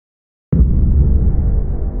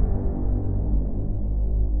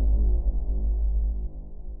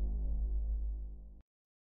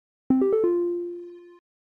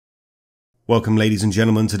Welcome, ladies and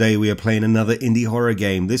gentlemen. Today we are playing another indie horror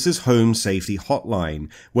game. This is Home Safety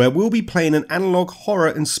Hotline, where we'll be playing an analog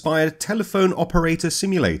horror-inspired telephone operator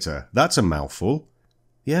simulator. That's a mouthful.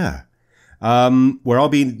 Yeah. Where I'll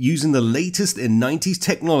be using the latest in 90s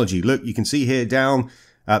technology. Look, you can see here down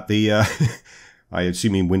at the, I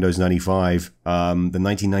assume in Windows 95, the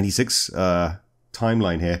 1996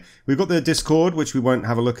 timeline here. We've got the Discord, which we won't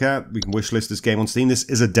have a look at. We can wishlist this game on Steam. This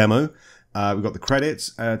is a demo. We've got the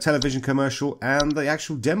credits, television commercial, and the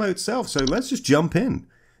actual demo itself. So let's just jump in.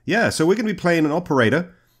 Yeah, so we're going to be playing an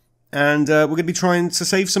operator, and we're going to be trying to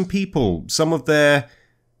save some people. Some of their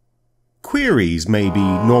queries may be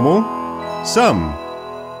normal, some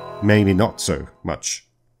maybe not so much.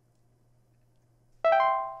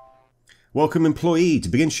 Welcome, employee. To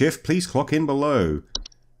begin shift, please clock in below.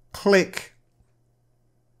 Click.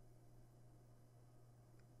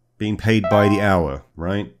 Being paid by the hour,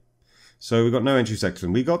 right? So we've got no entry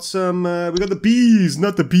section. We got some, we got the bees,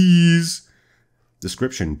 not the bees.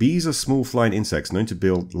 Description. Bees are small flying insects known to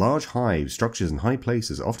build large hives, structures in high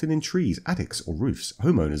places, often in trees, attics, or roofs.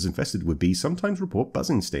 Homeowners infested with bees sometimes report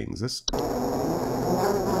buzzing stings.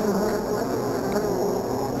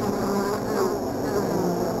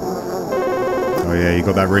 Oh yeah, you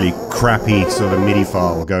got that really crappy sort of MIDI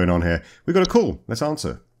file going on here. We got a call. Let's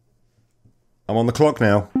answer. I'm on the clock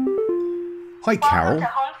now. Hi, Carol. Welcome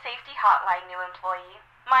to Home Safety Hotline, new employee.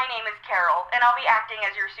 My name is Carol, and I'll be acting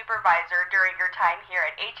as your supervisor during your time here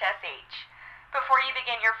at HSH. Before you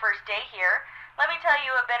begin your first day here, let me tell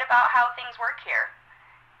you a bit about how things work here.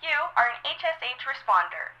 You are an HSH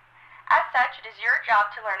responder. As such, it is your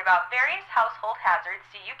job to learn about various household hazards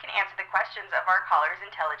so you can answer the questions of our callers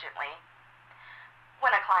intelligently.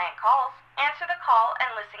 When a client calls, answer the call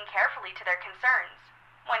and listen carefully to their concerns.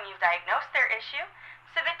 When you've diagnosed their issue,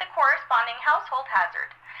 submit the corresponding household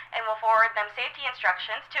hazard, and we'll forward them safety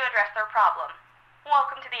instructions to address their problem.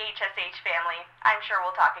 Welcome to the HSH family. I'm sure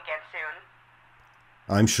we'll talk again soon.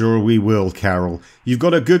 I'm sure we will, Carol. You've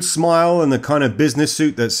got a good smile and the kind of business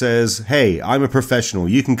suit that says, hey, I'm a professional.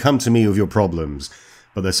 You can come to me with your problems.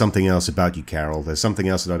 But there's something else about you, Carol. There's something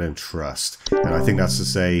else that I don't trust. And I think that's to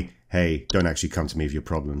say, hey, don't actually come to me with your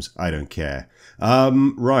problems. I don't care.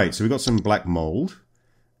 Right, so we've got some black mold.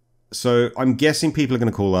 So I'm guessing people are going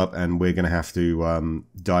to call up and we're going to have to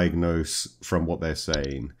diagnose from what they're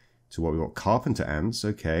saying. So what we've got, carpenter ants,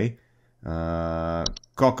 okay.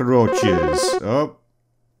 Cockroaches. Oh.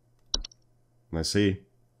 Let's see.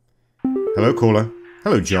 Hello, caller.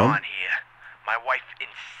 Hello, John. John here. My wife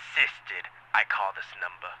insisted I call this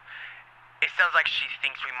number. It sounds like she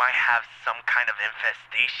thinks we might have some kind of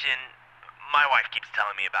infestation. My wife keeps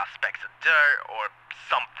telling me about specks of dirt or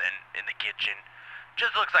something in the kitchen.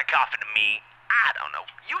 Just looks like coffee to me. I don't know.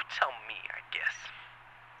 You tell me, I guess.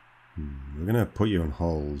 We're going to put you on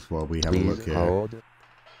hold while we have a look here. Hold.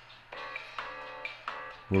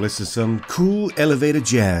 Well, this is some cool elevator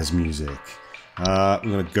jazz music. We're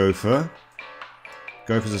going to gopher.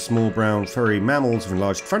 Gophers are small brown furry mammals with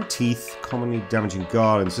enlarged front teeth, commonly damaging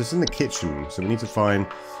gardens. This is in the kitchen, so we need to find...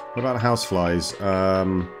 What about houseflies?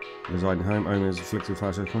 Reside in home owners afflicted with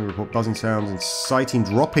flies commonly report buzzing sounds and sighting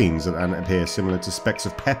droppings that appear similar to specks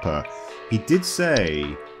of pepper. He did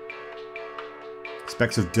say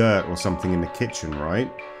specks of dirt or something in the kitchen,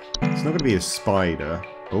 right? It's not going to be a spider.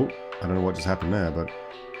 Oh, I don't know what just happened there, but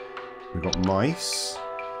we've got mice,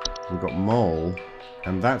 we've got mole,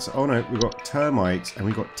 and that's, oh no, we've got termites and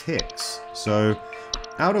we've got ticks. So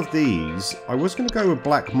out of these, I was going to go with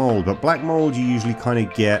black mold, but black mold you usually kind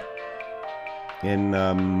of get in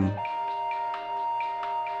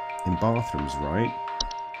bathrooms, right?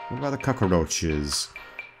 What about the cockroaches?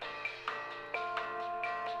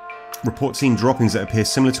 Report seeing droppings that appear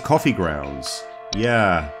similar to coffee grounds.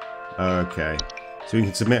 Yeah. Okay. So we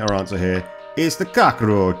can submit our answer here. It's the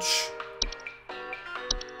cockroach.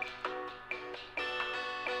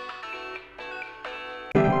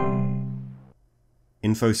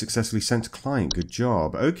 Info successfully sent to client. Good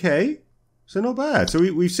job. Okay. So not bad. So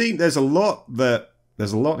we've seen there's a lot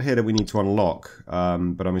here that we need to unlock.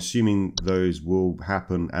 But I'm assuming those will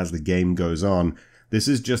happen as the game goes on. This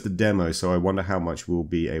is just a demo, so I wonder how much we'll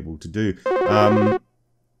be able to do. But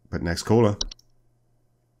next caller.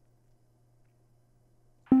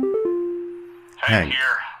 Hank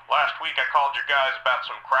here. Last week I called you guys about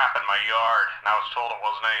some crap in my yard, and I was told it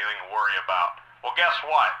wasn't anything to worry about. Well, guess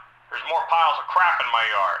what? There's more piles of crap in my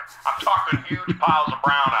yard. I'm talking huge piles of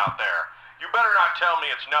brown out there. You better not tell me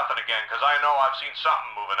it's nothing again, because I know I've seen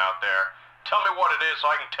something moving out there. Tell me what it is so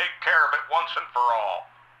I can take care of it once and for all.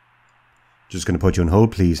 Just going to put you on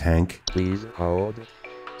hold, please, Hank. Please hold.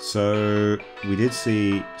 So, we did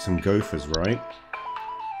see some gophers, right?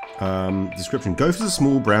 Description. Gophers are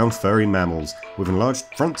small, brown, furry mammals with enlarged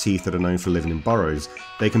front teeth that are known for living in burrows.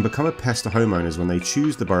 They can become a pest to homeowners when they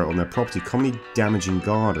choose to burrow on their property, commonly damaging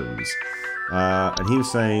gardens. And he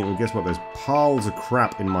was saying, well, guess what? There's piles of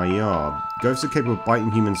crap in my yard. Gophers are capable of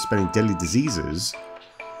biting humans, spreading deadly diseases.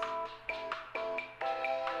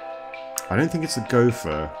 I don't think it's the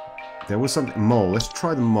gopher. There was something... Mole. Let's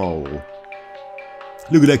try the mole.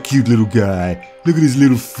 Look at that cute little guy. Look at his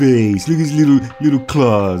little face. Look at his little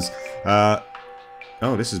claws.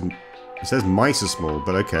 Oh, this is... It says mice are small,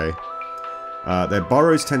 but okay. Their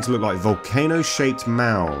burrows tend to look like volcano-shaped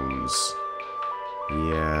mounds.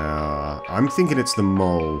 Yeah... I'm thinking it's the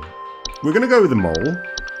mole. We're gonna go with the mole.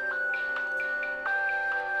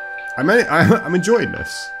 I'm enjoying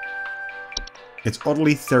this. It's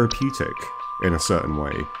oddly therapeutic in a certain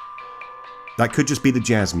way. That could just be the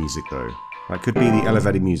jazz music, though. That could be the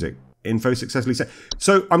elevated music. Info successfully set.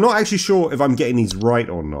 So I'm not actually sure if I'm getting these right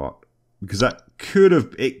or not, because that could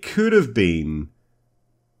have. It could have been.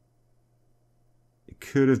 It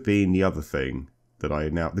could have been the other thing that I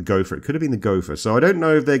now the gopher. It could have been the gopher. So I don't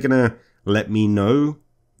know if they're gonna let me know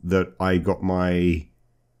that I got my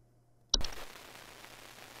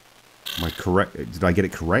correct. Did I get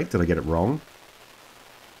it correct? Did I get it wrong?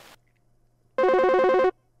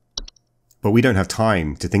 But we don't have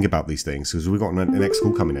time to think about these things because we've got an next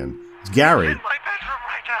call coming in. It's Gary. In my bedroom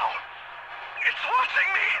right now. It's watching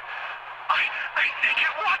me. I think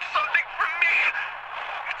it wants something from me.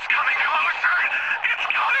 It's coming closer. It's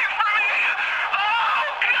coming for me. Oh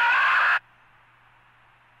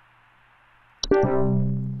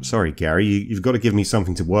God! Sorry, Gary. You've got to give me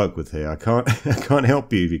something to work with here. I can't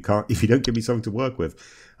help you if you don't give me something to work with.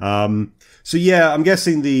 So yeah, I'm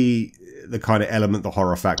guessing the kind of element, the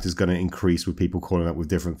horror factor is going to increase with people calling up with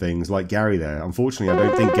different things, like Gary there. Unfortunately, I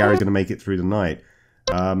don't think Gary's going to make it through the night.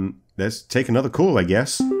 Let's take another call, I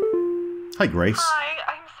guess. Hi, Grace. Hi,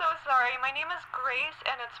 I'm so sorry. My name is Grace,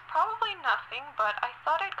 and it's probably nothing, but I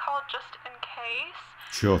thought I'd call just in case.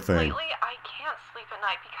 Sure thing. Lately, I can't sleep at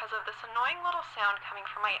night because of this annoying little sound coming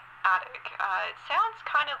from my attic. It sounds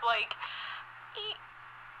kind of like...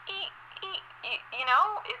 You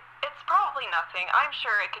know, it's probably nothing. I'm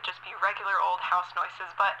sure it could just be regular old house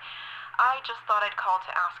noises, but I just thought I'd call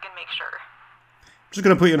to ask and make sure. I'm just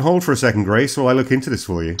going to put you on hold for a second, Grace, while I look into this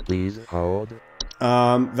for you. Please hold.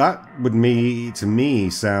 That would to me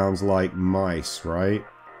sounds like mice, right?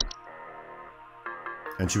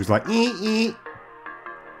 And she was like, ee.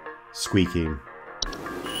 Squeaking.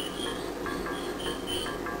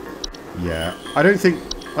 Yeah, I don't think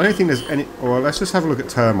there's any... Well, let's just have a look at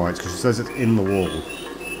termites, because she says it's in the wall.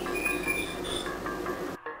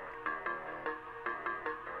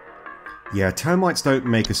 Yeah, termites don't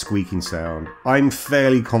make a squeaking sound. I'm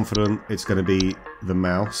fairly confident it's going to be the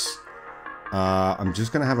mouse. I'm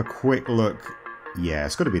just going to have a quick look. Yeah,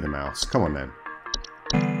 it's got to be the mouse. Come on, then.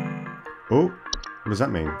 Oh, what does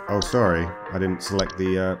that mean? Oh, sorry. I didn't select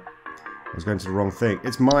the... I was going to the wrong thing.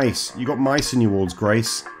 It's mice. You got mice in your walls,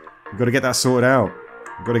 Grace. You've got to get that sorted out.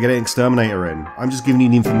 You've got to get an exterminator in. I'm just giving you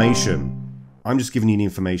the information.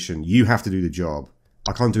 You have to do the job.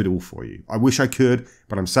 I can't do it all for you. I wish I could,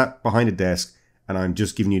 but I'm sat behind a desk and I'm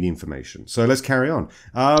just giving you the information. So let's carry on.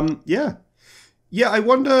 Yeah, I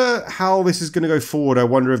wonder how this is going to go forward. I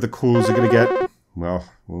wonder if the calls are going to get... Well,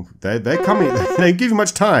 they're coming. They don't give you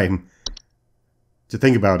much time to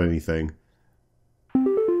think about anything.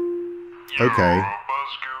 Okay.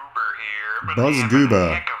 Buzz Goober here. Buzz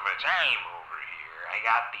Goober. Heck of a time over here. I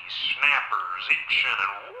got these snappers itching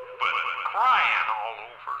and whooping and crying all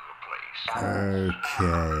over the place.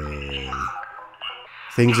 Okay.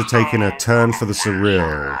 Things are taking a turn for the surreal.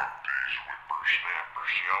 These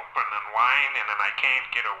whippersnappers yelping and whining, and I can't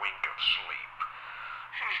get a wink of sleep.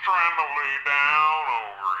 She's trying to lay down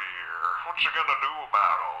over here. What's she gonna do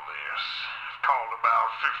about all this? I've called about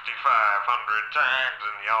 5,500 times,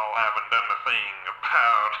 and y'all haven't done a thing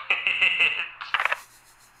about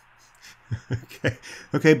it.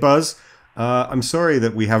 Okay, Buzz. I'm sorry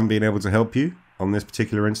that we haven't been able to help you on this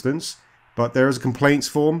particular instance, but there is a complaints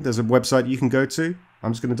form. There's a website you can go to.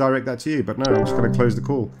 I'm just going to direct that to you, but no, I'm just going to close the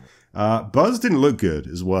call. Buzz didn't look good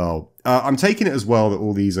as well. I'm taking it as well that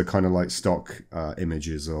all these are kind of like stock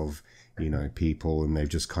images of, you know, people, and they've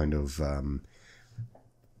just kind of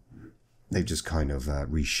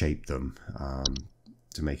reshaped them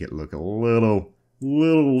to make it look a little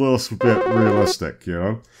less bit realistic, you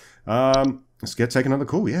know. Let's take another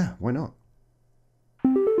call. Yeah, why not?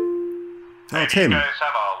 Hey, Tim. do you guys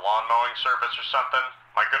have a lawn mowing service or something?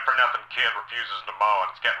 My good-for-nothing kid refuses to mow,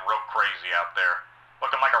 and it's getting real crazy out there.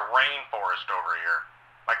 Looking like a rainforest over here.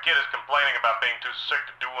 My kid is complaining about being too sick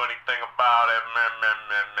to do anything about it. Meh, meh,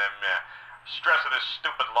 meh, meh, meh. Stress of this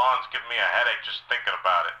stupid lawn's giving me a headache just thinking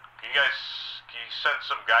about it. Can you send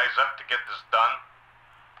some guys up to get this done?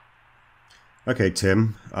 Okay,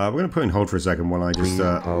 Tim. We're going to put in hold for a second while I just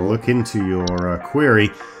look into your query.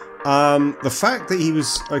 The fact that he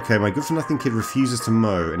was... Okay, my good-for-nothing kid refuses to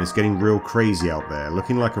mow and is getting real crazy out there,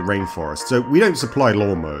 looking like a rainforest. So we don't supply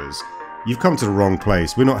lawnmowers. You've come to the wrong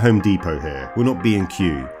place. We're not Home Depot here. We're not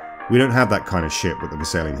B&Q. We don't have that kind of shit that we're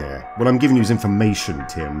selling here. What I'm giving you is information,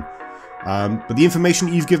 Tim. But the information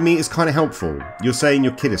that you've given me is kind of helpful. You're saying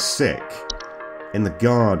your kid is sick. In the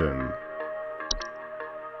garden.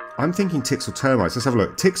 I'm thinking ticks or termites. Let's have a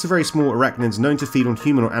look. Ticks are very small arachnids known to feed on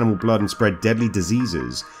human or animal blood and spread deadly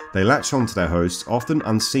diseases. They latch onto their hosts, often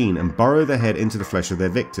unseen, and burrow their head into the flesh of their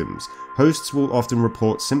victims. Hosts will often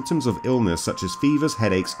report symptoms of illness such as fevers,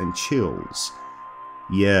 headaches, and chills.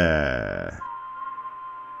 Yeah.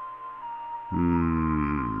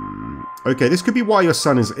 Okay, this could be why your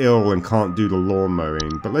son is ill and can't do the lawn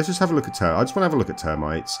mowing, but let's just have a look at termites. I just want to have a look at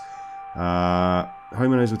termites.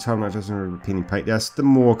 Homeowners with termites doesn't repeating paint. That's the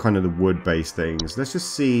more kind of the wood-based things. Let's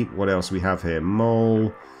just see what else we have here.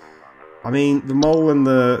 Mole. I mean, the mole and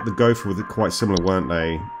the gopher were quite similar, weren't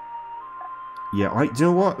they? Yeah, do you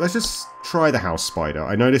know what? Let's just try the house spider.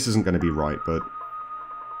 I know this isn't going to be right, but...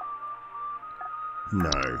 No.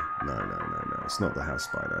 It's not the house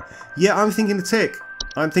spider. Yeah, I'm thinking the tick.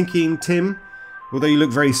 I'm thinking, Tim, although you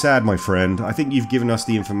look very sad, my friend, I think you've given us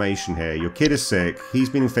the information here. Your kid is sick. He's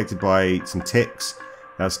been infected by some ticks.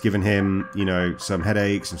 That's given him, you know, some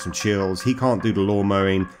headaches and some chills. He can't do the lawn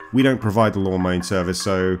mowing. We don't provide the lawn mowing service,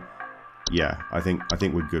 so... Yeah, I think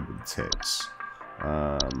we're good with the ticks.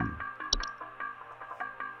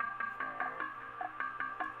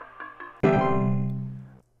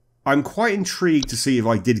 I'm quite intrigued to see if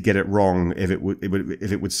I did get it wrong, if it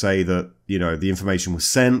would say that, you know, the information was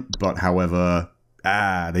sent, but however,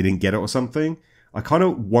 they didn't get it or something. I kind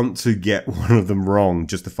of want to get one of them wrong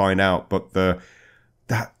just to find out, but the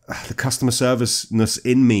customer serviceness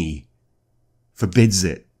in me forbids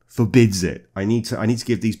it. I need to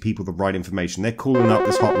give these people the right information. They're calling up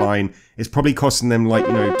this hotline. It's probably costing them like,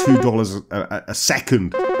 you know, $2 a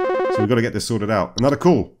second. So we've got to get this sorted out. Another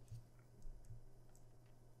call.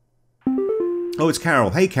 Oh, it's Carol.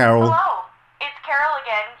 Hey, Carol. Hello. It's Carol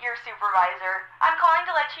again, your supervisor. I'm calling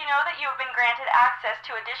to let you know that you have been granted access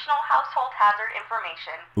to additional household hazard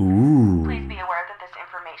information. Ooh. Please be aware that this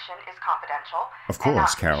information is confidential. Of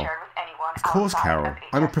course, Carol. Shared with anyone of course, Carol.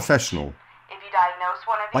 I'm a professional. If you diagnose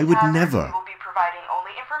one of these I would hazards, never. we will be providing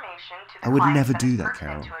only information to the I would client never that do is that,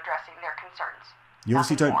 pertinent Carol. to addressing their concerns. You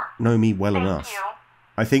obviously Nothing don't more. know me well Thank enough. you.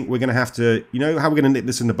 I think we're going to have to... You know how we're going to nip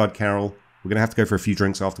this in the bud, Carol? We're going to have to go for a few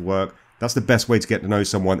drinks after work. That's the best way to get to know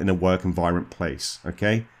someone in a work environment place,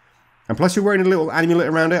 okay? And plus you're wearing a little amulet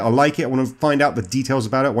around it. I like it. I want to find out the details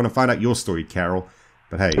about it. I want to find out your story, Carol.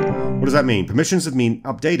 But hey, what does that mean? Permissions have been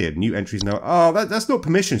updated. New entries now. Oh, that's not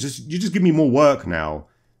permissions. You just give me more work now.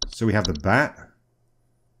 So we have the bat.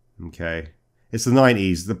 Okay. It's the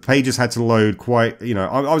 90s. The pages had to load quite, you know,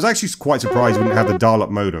 I was actually quite surprised we didn't have the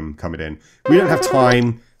dial-up modem coming in. We don't have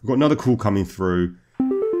time. We've got another call coming through.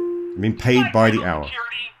 I'm being paid by the hour.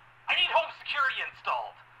 I need home security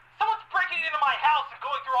installed. Someone's breaking into my house and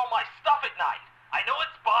going through all my stuff at night. I know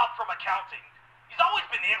it's Bob from accounting. He's always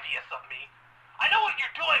been envious of me. I know what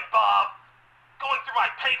you're doing, Bob. Going through my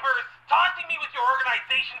papers, taunting me with your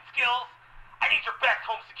organization skills. I need your best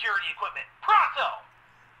home security equipment. Pronto!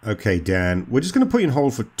 Okay, Dan, we're just going to put you on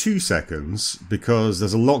hold for 2 seconds because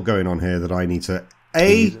there's a lot going on here that I need to...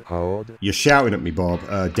 You're shouting at me, Bob.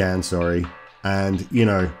 Dan, sorry. And, you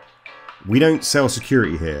know, we don't sell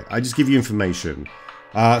security here. I just give you information.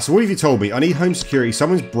 So what have you told me? I need home security.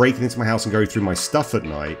 Someone's breaking into my house and going through my stuff at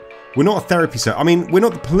night. We're not a therapy center. I mean, we're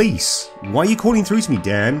not the police. Why are you calling through to me,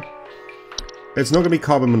 Dan? It's not going to be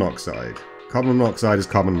carbon monoxide. Carbon monoxide is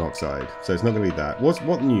carbon monoxide. So it's not going to be that.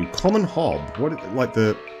 What new? Common hob. What, like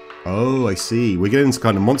the... Oh, I see. We're getting into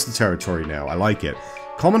kind of monster territory now. I like it.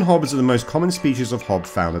 Common hobs are the most common species of hob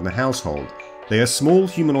found in the household. They are small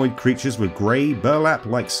humanoid creatures with grey,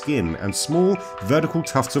 burlap-like skin and small, vertical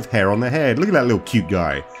tufts of hair on their head. Look at that little cute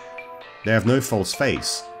guy. They have no false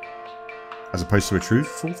face. As opposed to a true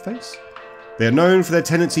false face? They are known for their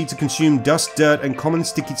tendency to consume dust, dirt, and common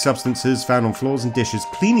sticky substances found on floors and dishes,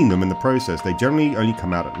 cleaning them in the process. They generally only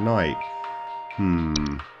come out at night.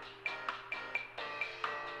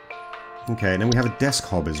 Okay, and then we have a desk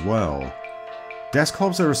hob as well. Desk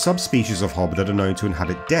hobs are a subspecies of hob that are known to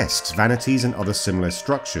inhabit desks, vanities, and other similar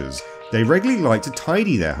structures. They regularly like to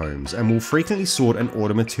tidy their homes and will frequently sort and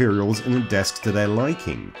order materials in the desks to their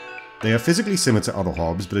liking. They are physically similar to other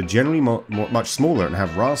hobs, but are generally much smaller and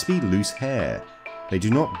have raspy, loose hair. They do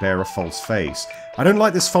not bear a false face. I don't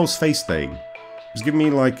like this false face thing. It's giving me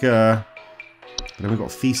like, but then we've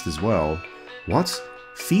got feast as well. What?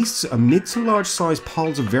 Feasts are mid to large sized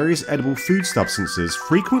piles of various edible food substances,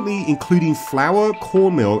 frequently including flour,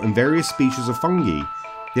 cornmeal, and various species of fungi.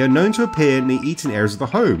 They are known to appear in the eaten areas of the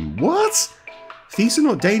home. What? Feasts are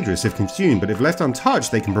not dangerous if consumed, but if left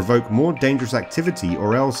untouched, they can provoke more dangerous activity,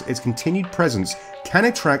 or else its continued presence can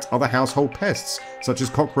attract other household pests, such as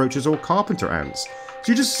cockroaches or carpenter ants. So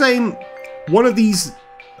you're just saying one of these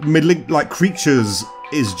middling like creatures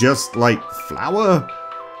is just like flour?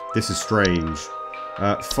 This is strange.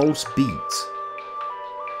 False beet.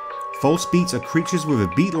 False beets are creatures with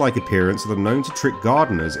a beet-like appearance that are known to trick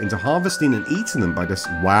gardeners into harvesting and eating them by this.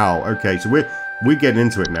 Wow. Okay, so we're getting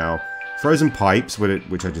into it now. Frozen pipes,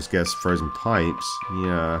 which I just guessed frozen pipes.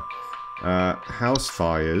 Yeah. House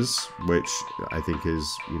fires, which I think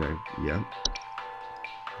is, you know, yeah.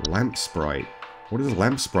 Lamp sprite. What does a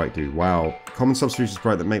lamp sprite do? Wow. Common substitution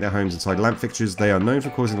sprite that make their homes inside lamp fixtures. They are known for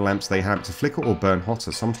causing the lamps they have to flicker or burn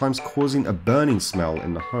hotter, sometimes causing a burning smell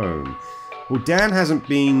in the home. Well, Dan hasn't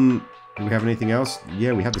been... Do we have anything else?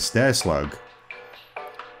 Yeah, we have the stair slug.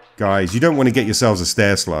 Guys, you don't want to get yourselves a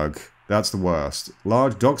stair slug. That's the worst.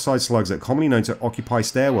 Large dockside slugs are commonly known to occupy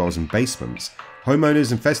stairwells and basements.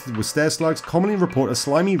 Homeowners infested with stair slugs commonly report a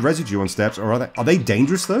slimy residue on steps, or are they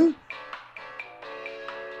dangerous though?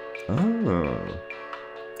 Oh.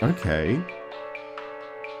 Okay.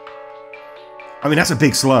 I mean, that's a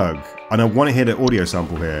big slug. And I want to hear the audio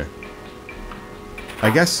sample here. I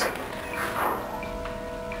guess...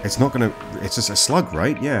 It's not gonna... It's just a slug,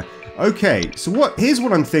 right? Yeah. Okay, so here's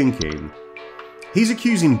what I'm thinking. He's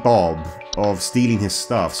accusing Bob of stealing his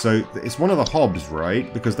stuff. So it's one of the hobs,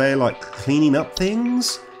 right? Because they're like cleaning up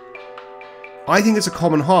things? I think it's a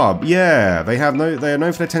common hob. Yeah, they are known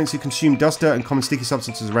for their tendency to consume dust, dirt, and common sticky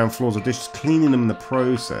substances around floors or dishes, cleaning them in the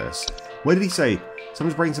process. Where did he say?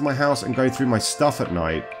 Someone's breaking into my house and going through my stuff at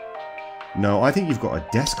night. No, I think you've got a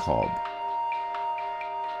desk hob.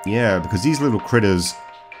 Yeah, because these little critters,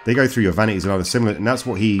 they go through your vanities and other similar, and that's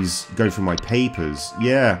what he's going through my papers.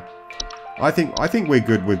 Yeah, I think we're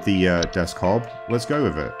good with the desk hob. Let's go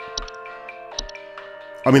with it.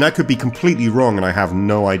 I mean, I could be completely wrong, and I have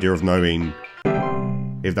no idea of knowing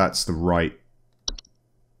if that's the right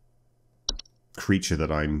creature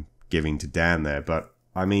that I'm giving to Dan there, but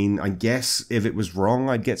I mean, I guess if it was wrong,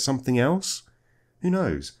 I'd get something else. Who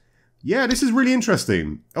knows? Yeah, this is really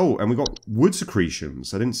interesting. Oh, and we got wood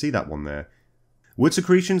secretions. I didn't see that one there. Wood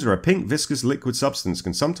secretions are a pink viscous liquid substance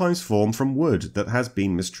can sometimes form from wood that has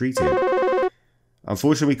been mistreated.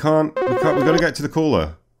 Unfortunately, we've got to get to the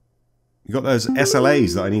caller. You got those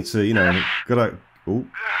SLAs that I need to, you know, gotta... Ooh.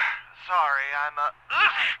 Sorry, I'm,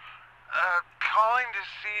 calling to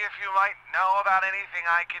see if you might know about anything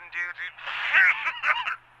I can do to...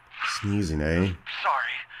 Sneezing, eh?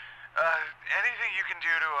 Sorry. Anything you can do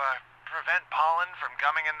to, prevent pollen from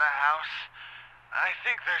coming in the house? I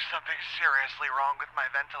think there's something seriously wrong with my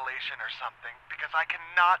ventilation or something, because I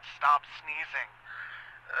cannot stop sneezing.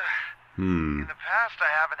 In the past,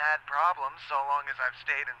 I haven't had problems so long as I've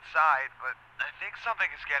stayed inside, but I think something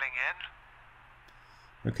is getting in.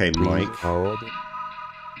 Okay, Mike.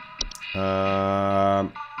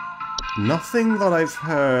 Nothing that I've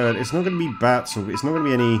heard. It's not going to be bats, or it's not going to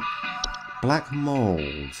be any black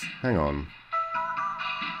mold. Hang on.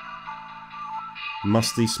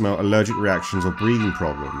 Musty smell, allergic reactions, or breathing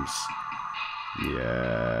problems.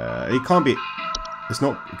 Yeah, it can't be. It's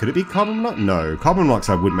not. Could it be carbon monoxide? No, carbon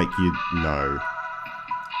monoxide would make you no.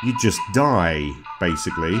 You just die,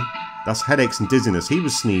 basically. That's headaches and dizziness. He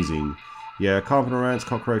was sneezing. Yeah, carpenter ants,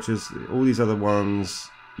 cockroaches, all these other ones.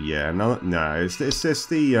 Yeah, no, it's just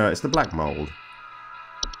the black mold.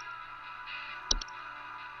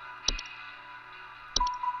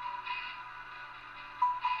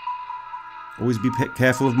 Always be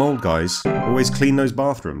careful of mold, guys. Always clean those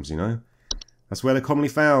bathrooms, you know? That's where they're commonly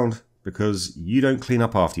found, because you don't clean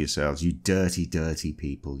up after yourselves, you dirty, dirty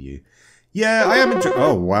people, you. Yeah, I am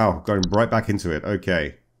oh, wow. Going right back into it.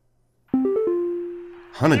 Okay. Do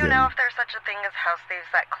you know if there's such a thing as house thieves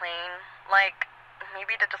that clean? Like,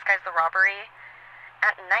 maybe to disguise the robbery?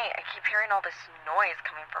 At night, I keep hearing all this noise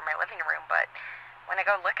coming from my living room, but when I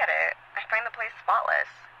go look at it, I find the place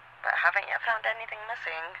spotless, but haven't yet found anything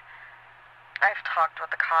missing. I've talked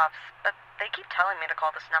with the cops, but they keep telling me to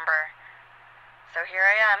call this number. So here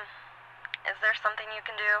I am. Is there something you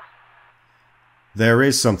can do? There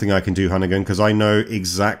is something I can do, Hunnigan, because I know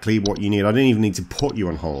exactly what you need. I didn't even need to put you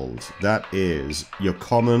on hold. That is your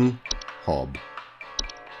common hob.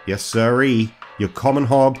 Yes, sirree. Your common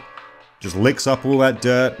hob Just licks up all that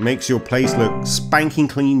dirt, makes your place look spanking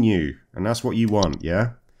clean new. And that's what you want,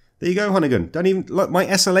 yeah? There you go, Hunnigan. Don't even... Look, my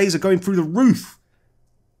SLAs are going through the roof.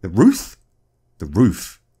 The roof? The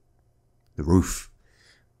roof. The roof.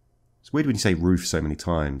 It's weird when you say roof so many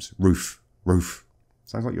times. Roof. Roof.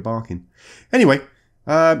 Sounds like you're barking. Anyway,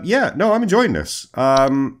 yeah, no, I'm enjoying this.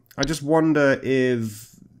 I just wonder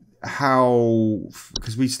if... how...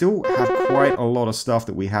 because we still have quite a lot of stuff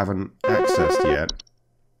that we haven't accessed yet.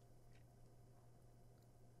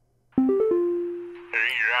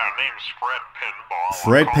 Fred Pinball.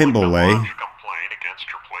 Fred Pinball, eh? Complaint against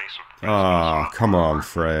your place of business. Ah, come on,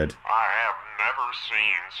 Fred. I have never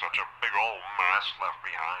seen such a big old mess left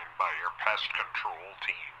behind by your pest control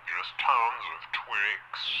team. Just tons of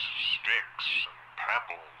twigs, sticks, and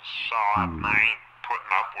pebbles. So I ain't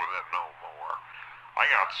putting up with it no more. I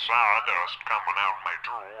got sawdust coming out my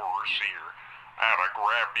drawers here. I had to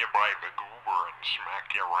grab you by the goober and smack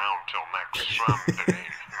you around till next Sunday.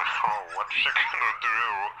 Now, what's you gonna do?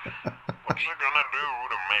 What's you gonna do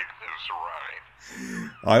to make this right?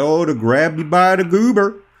 I ought to grab you by the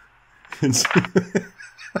goober.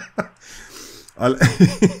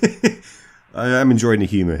 I am enjoying the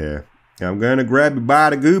humor here. I'm gonna grab you by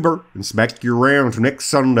the goober and smack you around till next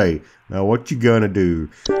Sunday. Now, what you gonna do?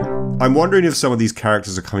 I'm wondering if some of these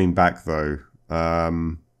characters are coming back, though.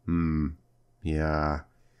 Yeah.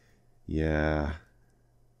 Yeah.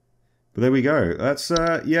 But there we go. That's,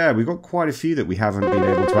 yeah, we've got quite a few that we haven't been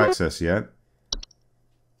able to access yet.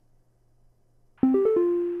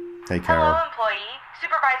 Hey, Carol. Hello, employee.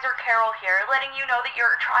 Supervisor Carol here, letting you know that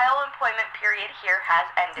your trial employment period here has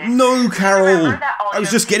ended. No, Carol! Remember that all I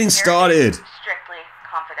was your just getting behavior started. is strictly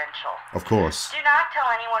confidential. Of course. Do not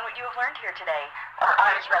tell anyone what you have learned here today. Our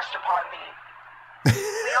eyes rest upon me.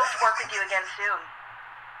 We hope to work with you again soon.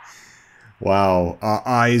 Wow, our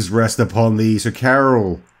eyes rest upon thee. So,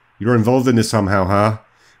 Carol, you're involved in this somehow, huh?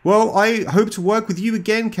 Well, I hope to work with you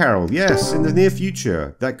again, Carol. Yes, in the near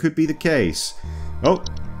future. That could be the case. Oh,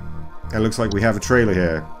 it looks like we have a trailer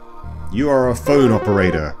here. You are a phone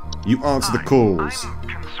operator. You answer the calls. I'm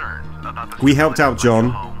concerned about the We helped out John.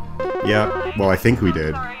 home. Yeah, well, I think we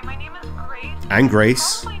did. Sorry, my name is Grace. And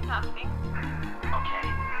Grace. Probably nothing. Okay,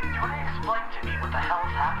 you want to explain to me what the hell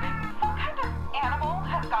is happening? Some kind of animal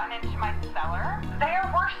has gotten into my cellar. There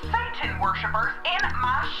were Satan worshippers in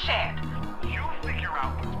my shed. You figure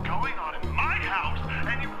out what's going on in my house,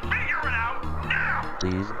 and you figure it out now!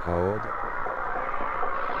 Please hold.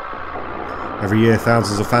 Every year,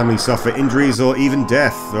 thousands of families suffer injuries or even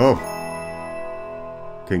death. Oh.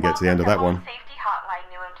 Couldn't get to the end of that Welcome one. to Home Safety Hotline,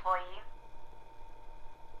 new employee.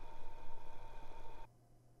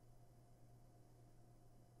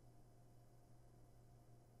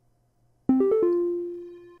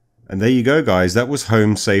 And there you go, guys. That was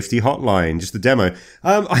Home Safety Hotline, just a demo.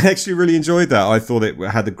 I actually really enjoyed that. I thought it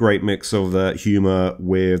had a great mix of the humor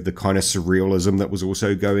with the kind of surrealism that was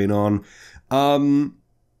also going on.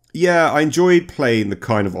 Yeah, I enjoyed playing the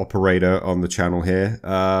kind of operator on the channel here.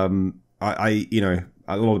 You know,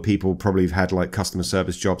 a lot of people probably have had like customer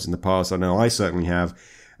service jobs in the past. I know I certainly have.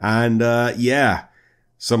 And yeah,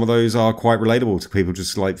 some of those are quite relatable to people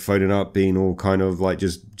just like phoning up, being all kind of like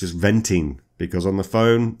just venting. Because on the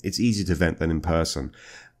phone, it's easier to vent than in person.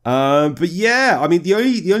 But yeah, I mean, the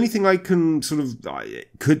only thing I can sort of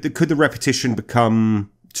could the repetition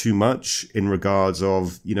become too much in regards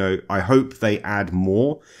of, you know, I hope they add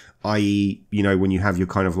more. I.e., you know, when you have your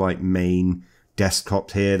kind of like main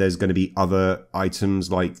desktop here, there's going to be other items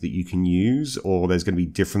like that you can use, or there's going to be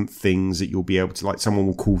different things that you'll be able to, like someone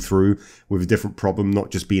will call through with a different problem,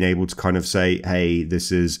 not just being able to kind of say, hey, this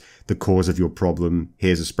is the cause of your problem,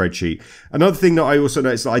 here's a spreadsheet. Another thing that I also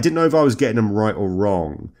noticed, I didn't know if I was getting them right or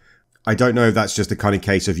wrong. I don't know if that's just a kind of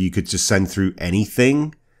case of you could just send through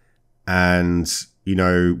anything, and you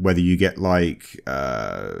know, whether you get like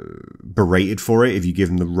berated for it if you give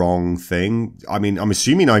them the wrong thing. I mean, I'm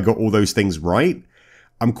assuming I got all those things right.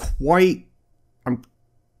 I'm quite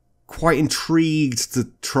intrigued to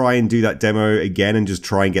try and do that demo again and just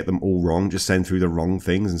try and get them all wrong. Just send through the wrong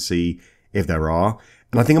things and see if there are.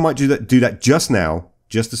 And I think I might do that just now,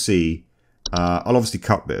 just to see. I'll obviously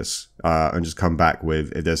cut this and just come back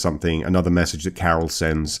with if there's another message that Carol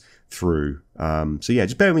sends through. So yeah,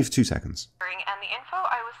 just bear with me for 2 seconds. And the info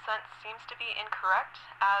I was sent seems to be incorrect,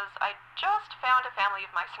 as I just found a family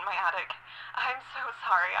of mice in my attic. I'm so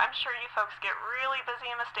sorry. I'm sure you folks get really busy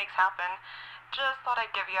and mistakes happen. Just thought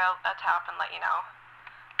I'd give you a tap and let you know.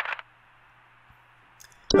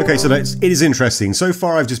 Okay, so it is interesting. So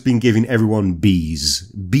far, I've just been giving everyone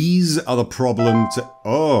bees. Bees are the problem to...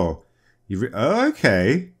 Oh.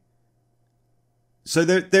 Okay. So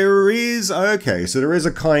there is, okay, so there is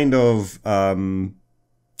a kind of,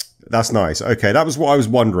 that's nice. Okay, that was what I was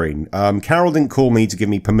wondering. Carol didn't call me to give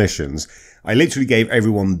me permissions. I literally gave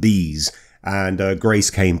everyone these, and Grace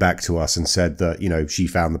came back to us and said that, you know, she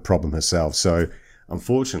found the problem herself. So,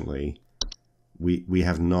 unfortunately, we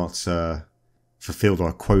have not fulfilled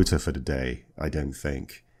our quota for the day, I don't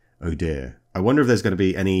think. Oh dear. I wonder if there's going to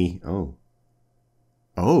be any... Oh.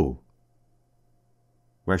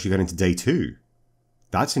 We're actually going into day 2.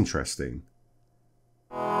 That's interesting.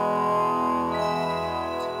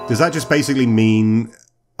 Does that just basically mean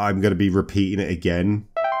I'm going to be repeating it again?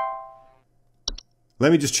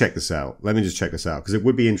 Let me just check this out. Because it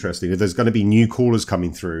would be interesting. If there's going to be new callers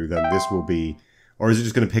coming through, then this will be... Or is it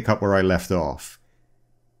just going to pick up where I left off?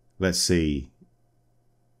 Let's see.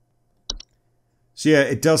 So yeah,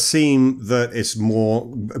 it does seem that it's more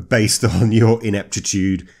based on your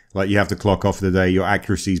ineptitude. Like, you have to clock off for the day. Your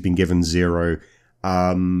accuracy's been given 0.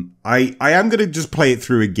 I am going to just play it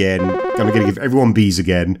through again. I'm going to give everyone B's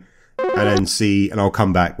again. And then see, and I'll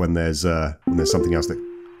come back when there's something else that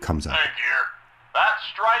comes up. Hey, dear. That's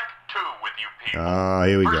strike 2 with you people. Ah,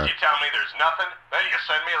 here we go. First you tell me there's nothing, then you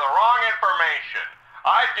send me the wrong information.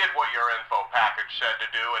 I did what your info package said to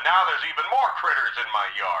do, and now there's even more critters in my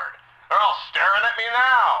yard. They're all staring at me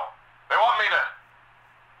now. They want me to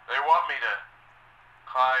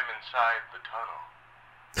climb inside the tunnel.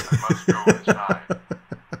 I must go inside.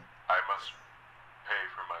 I must pay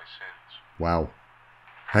for my sins. Wow.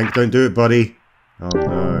 Hank, don't do it, buddy. Oh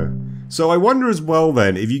no. So I wonder as well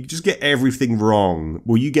then, if you just get everything wrong,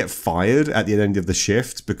 will you get fired at the end of the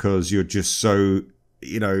shift because you're just so,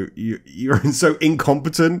 you know, you're so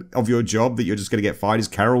incompetent of your job that you're just going to get fired? Is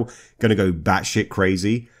Carol going to go batshit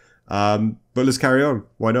crazy? But let's carry on.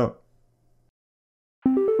 Why not?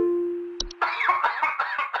 Hey,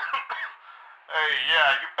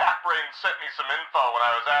 yeah, you backbrain sent me some info when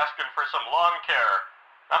I was asking for some lawn care.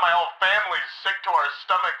 Now my whole family's sick to our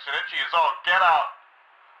stomachs and itchy as all get out.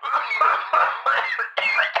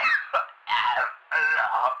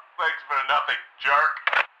 Thanks for nothing, jerk.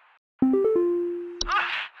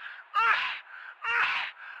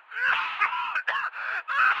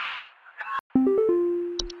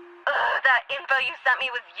 That info you sent me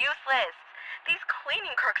was useless. These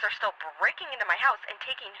cleaning crooks are still breaking into my house and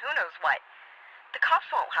taking who knows what. The cops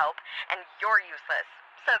won't help, and you're useless.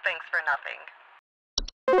 So thanks for nothing.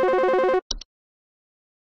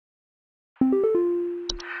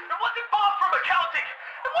 It wasn't Bob from accounting!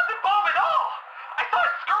 It wasn't Bob at all! I saw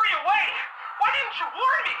it scurry away! Why didn't you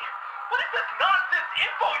warn me? What is this nonsense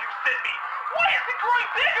info you sent me? Why is it growing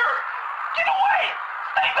bigger? Get away!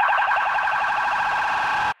 Stay back!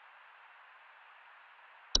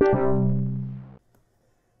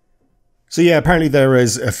 So yeah, apparently there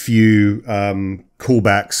is a few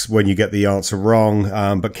callbacks when you get the answer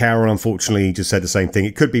wrong, but Carol unfortunately just said the same thing.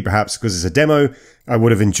 It could be perhaps because it's a demo. I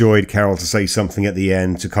would have enjoyed Carol to say something at the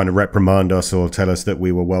end to kind of reprimand us or tell us that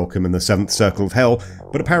we were welcome in the 7th circle of hell,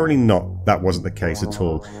 but apparently not. That wasn't the case at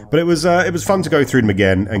all. But it was fun to go through them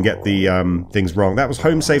again and get the things wrong. That was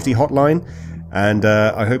Home Safety Hotline, and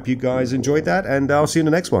I hope you guys enjoyed that, and I'll see you in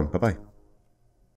the next one. Bye-bye.